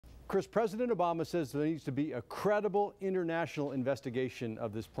Chris, President Obama says there needs to be a credible international investigation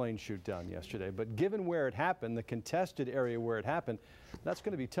of this plane shoot down yesterday. But given where it happened, the contested area where it happened, that's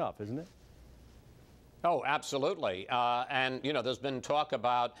going to be tough, isn't it? Oh, absolutely. And, you know, there's been talk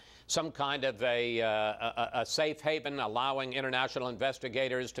about some kind of a safe haven allowing international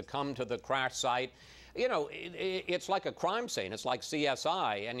investigators to come to the crash site. You know, it's like a crime scene. It's like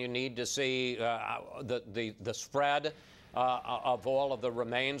CSI, and you need to see the spread of all of the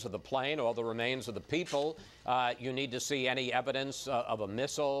remains of the plane, all the remains of the people. You need to see any evidence of a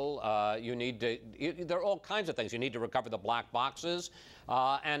missile. There are all kinds of things. You need to recover the black boxes.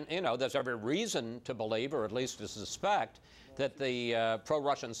 And, you know, there's every reason to believe, or at least to suspect, that the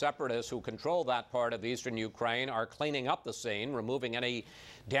pro-Russian separatists who control that part of eastern Ukraine are cleaning up the scene, removing any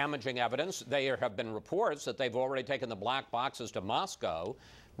damaging evidence. There have been reports that they've already taken the black boxes to Moscow,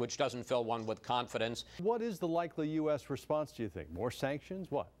 which doesn't fill one with confidence. What is the likely U.S. response, do you think? More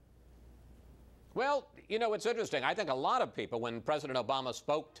sanctions? What? Well, you know, it's interesting. I think a lot of people, when President Obama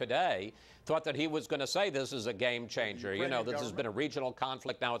spoke today, thought that he was going to say this is a game changer. You know, this has been a regional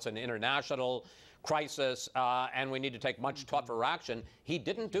conflict. Now it's an international crisis, and we need to take much tougher action. He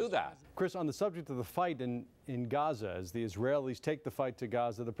didn't do that. Chris, on the subject of the fight in Gaza, as the Israelis take the fight to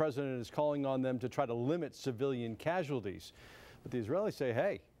Gaza, the president is calling on them to try to limit civilian casualties. But the Israelis say,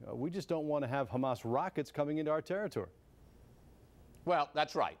 hey, we just don't want to have Hamas rockets coming into our territory. Well,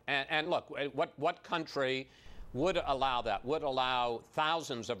 that's right. And look, what country would allow that, would allow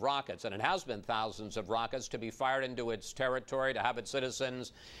thousands of rockets, and it has been thousands of rockets, to be fired into its territory, to have its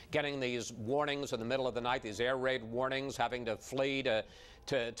citizens getting these warnings in the middle of the night, these air raid warnings, having to flee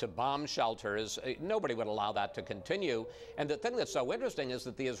to bomb shelters? Nobody would allow that to continue. And the thing that's so interesting is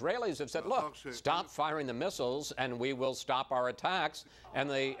that the Israelis have said, look, stop firing the missiles and we will stop our attacks. And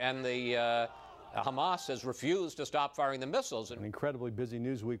Hamas has refused to stop firing the missiles. An incredibly busy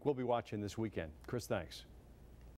news week. We'll be watching this weekend. Chris, thanks.